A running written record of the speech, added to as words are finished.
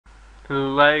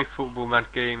Hello, Football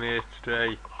Mad Game here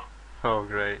today. Oh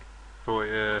great, thought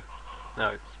no,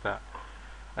 it's back.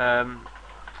 I'm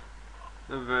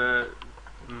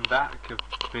back.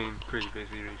 I've been pretty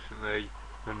busy recently,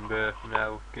 and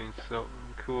now going to start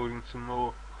recording some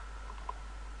more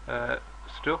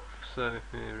stuff. So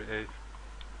here it is.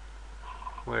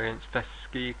 We're against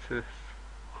Besiktas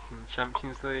in the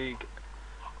Champions League,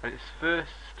 and it's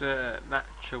first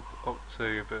match of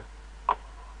October.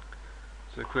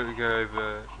 So quickly go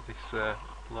over this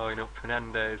lineup. Put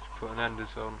Hernandez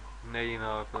on,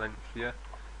 Neymar, Valencia,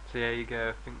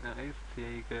 Diego, I think that is,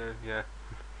 Diego, yeah.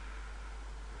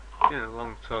 Been a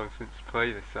long time since I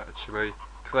played this actually.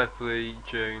 Cleverly,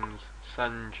 Jones,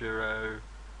 Sandro,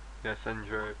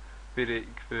 Vidic,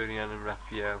 Ferdinand and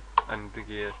Raphael, and De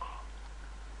Gea.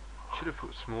 Should have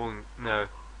put Smalling, no,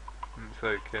 it's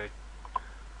okay.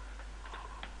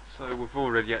 So we've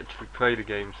already actually played a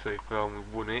game so far and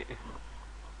we've won it.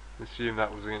 Assume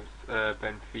that was against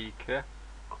Benfica.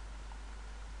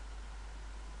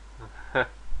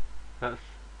 That's.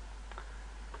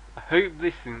 I hope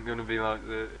this isn't going to be like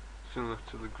similar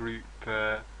to the group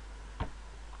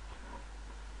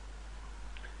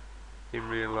in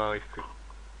real life.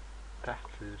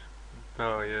 Battered.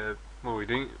 Oh yeah. Well, we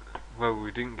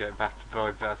didn't get battered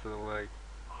by Basel.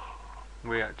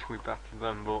 We actually battered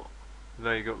them, but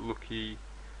they got lucky.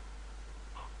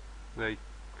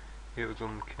 It was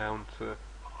on the counter.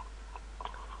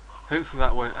 Hopefully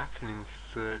that won't happen in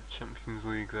this Champions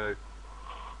League though.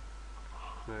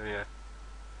 So yeah.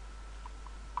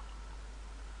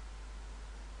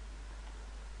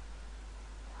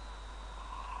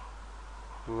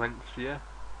 Valencia,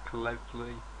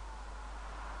 Cleverly.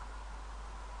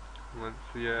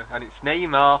 Valencia, and it's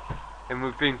Neymar, and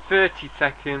we've been 30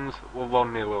 seconds, we're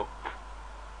 1-0 up.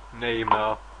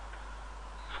 Neymar.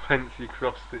 Valencia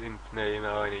crossed it into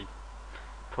Neymar and he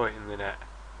put it in the net.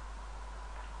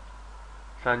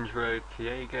 Sandro,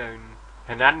 Diego, and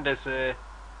Hernandez here.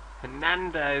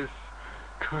 Hernandez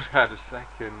could have had a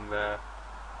second there.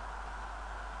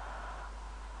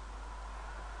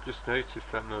 Just noticed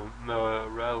that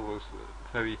morale was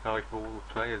very high for all the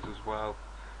players as well,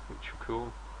 which were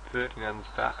cool. Ferdinand's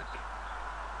back.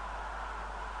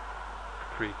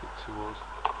 Free kick to us.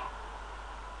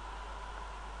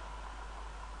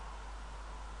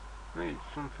 Maybe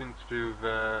it's something to do with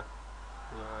I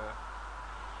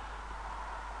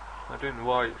don't know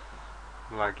why it's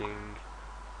lagging.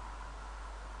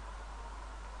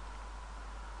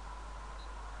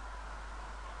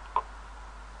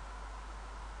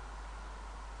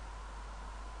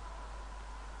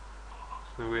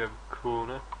 So we have a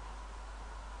corner.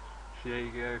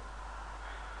 Diego.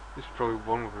 This is probably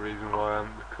one of the reasons why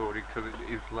I'm recording, because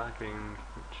it is lagging,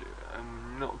 which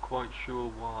I'm not quite sure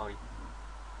why.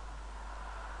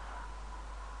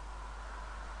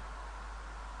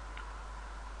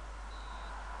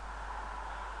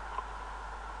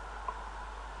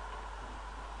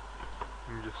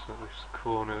 I'm just at this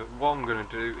corner. What I'm going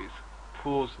to do is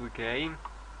pause the game,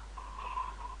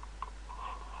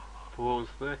 pause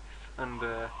this, and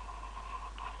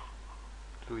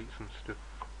delete some stuff.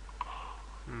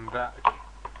 And back.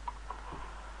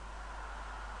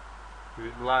 If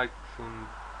it lags and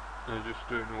I just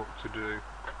don't know what to do.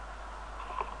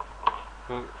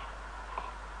 But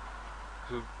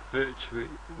so virtually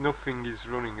nothing is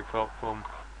running apart from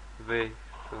this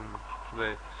and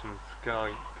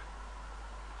Skype.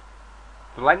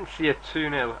 Valencia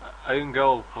 2-0, own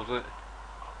goal, was it?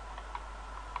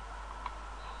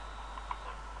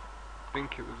 I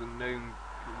think it was a known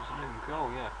goal,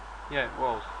 yeah. Yeah, it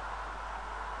was.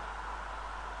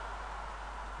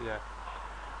 Yeah.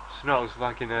 So not as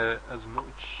lagging as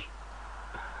much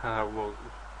was.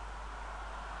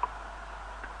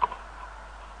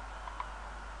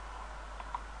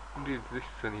 Did this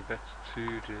any better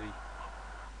 2D?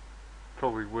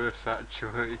 Probably worse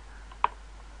actually.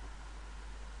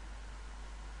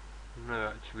 I've never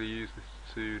actually used this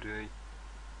 2D.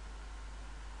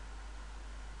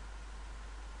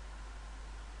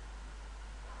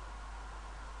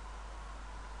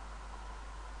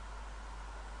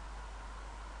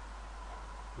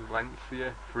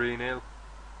 Valencia 3-0.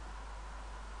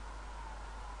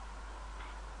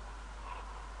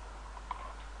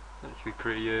 Actually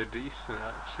pretty decent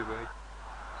actually.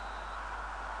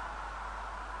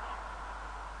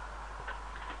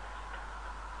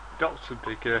 Dots are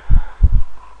bigger.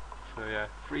 So yeah,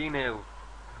 3-0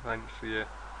 Valencia.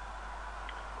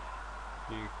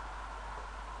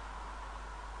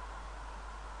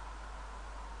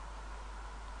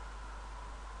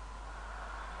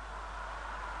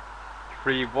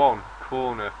 3-1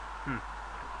 corner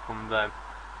from them.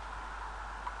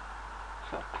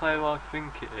 that player I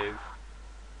think it is?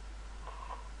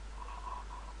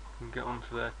 And get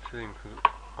onto their team because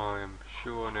I am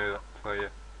sure I know that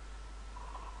player.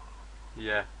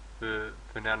 Yeah,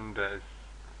 Fernandez,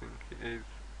 I think it is.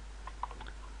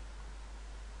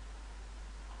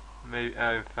 Maybe,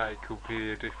 in fact, it could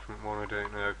be a different one, I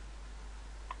don't know.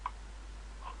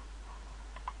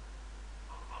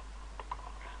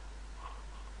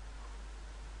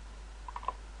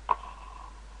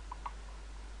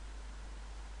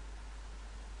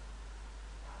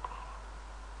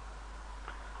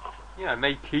 Yeah, I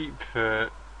may keep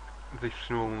this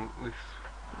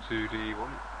 2D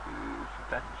one. It's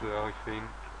better, I think.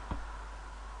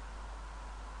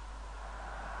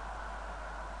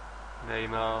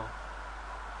 Neymar,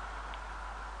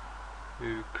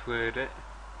 who cleared it.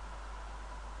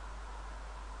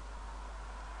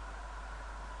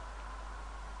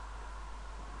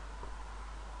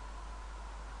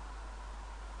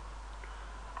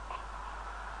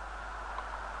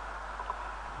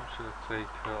 What should I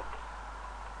take off?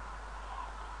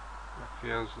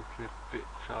 Raphael's looking a bit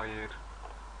tired.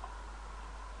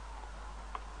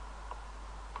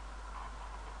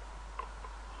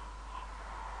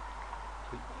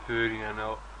 Take Ferdinand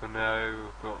off for now.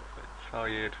 I've got a bit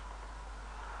tired.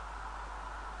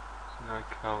 So I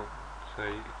can't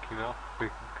take him off. We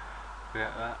can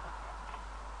get that.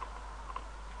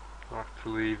 I'll have to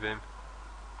leave him.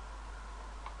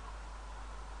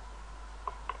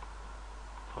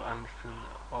 Put Anderson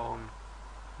on.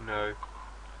 No.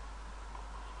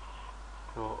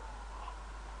 But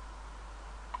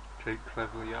take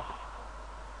Cleverly off.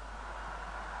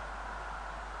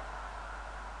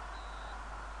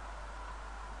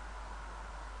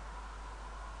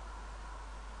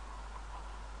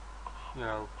 Yeah,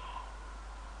 I'll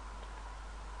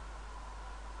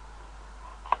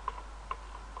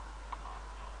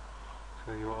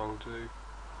tell you what I'll do.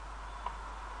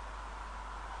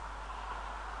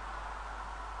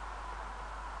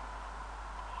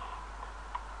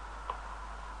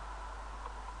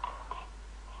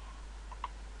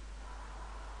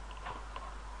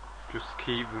 Just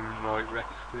keep them like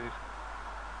rested.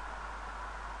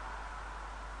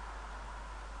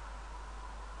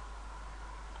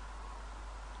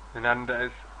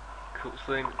 Hernandez cuts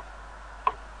in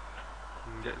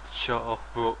and gets shot off,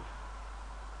 but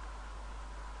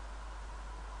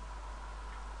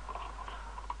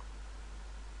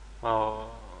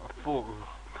oh, I thought the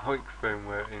microphone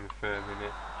working for a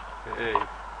minute. It is.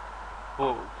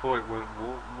 Thought it weren't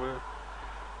working.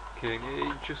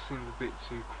 It just seems a bit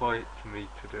too quiet to me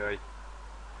today.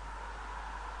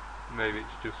 Maybe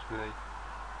it's just me.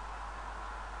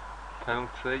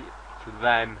 Penalty to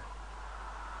them.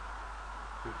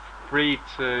 It's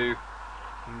 3-2,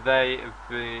 and they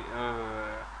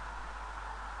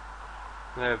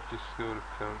have just scored a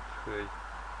penalty.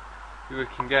 We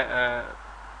can get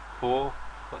 4,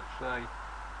 let's say.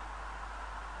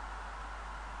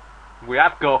 We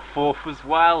have got a 4th as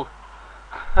well.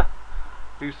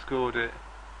 Who scored it?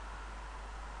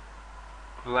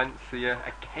 Valencia,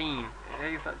 a Kane.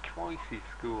 Is that twice he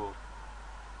scored?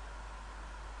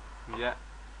 Yeah.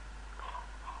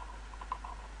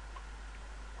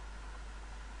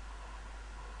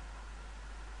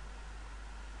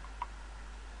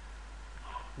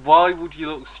 Why would you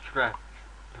look stressed?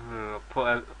 I'm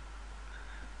putting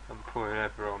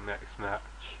Ever on next match.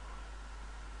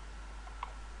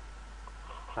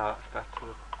 Oh, that's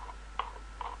better.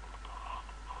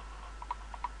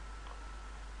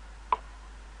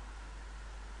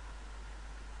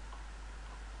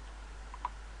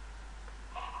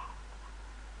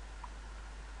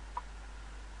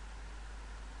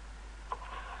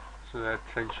 So they had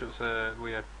 10 shots,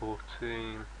 we had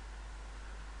 14.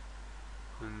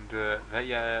 And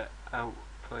they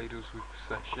outplayed us with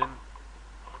possession.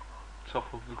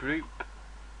 Top of the group.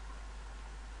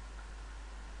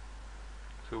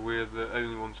 So we're the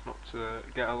only ones not to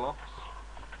get a loss.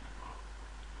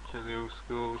 Check the all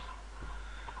scores.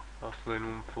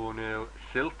 Barcelona won 4-0.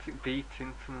 Celtic beat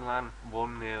Inter Milan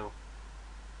 1-0.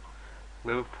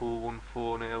 Liverpool won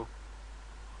 4-0.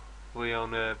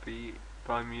 Lyon beat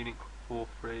Bayern Munich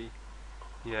 4-3.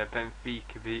 Yeah,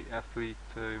 Benfica beat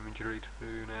Atletico Madrid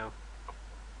 2-0.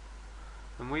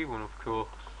 And we won, of course,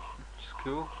 which is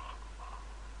cool.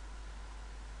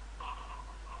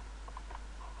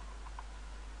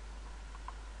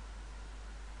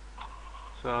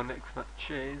 So our next match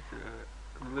is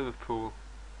Liverpool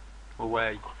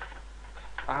away.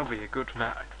 That'll be a good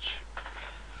match.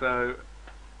 So,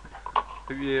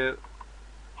 hope you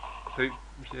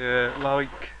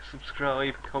like,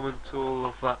 subscribe, comment, all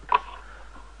of that.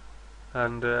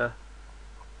 And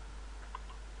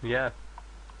yeah.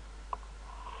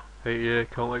 Hey,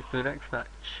 can't wait for the next match.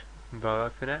 Bye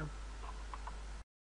for now.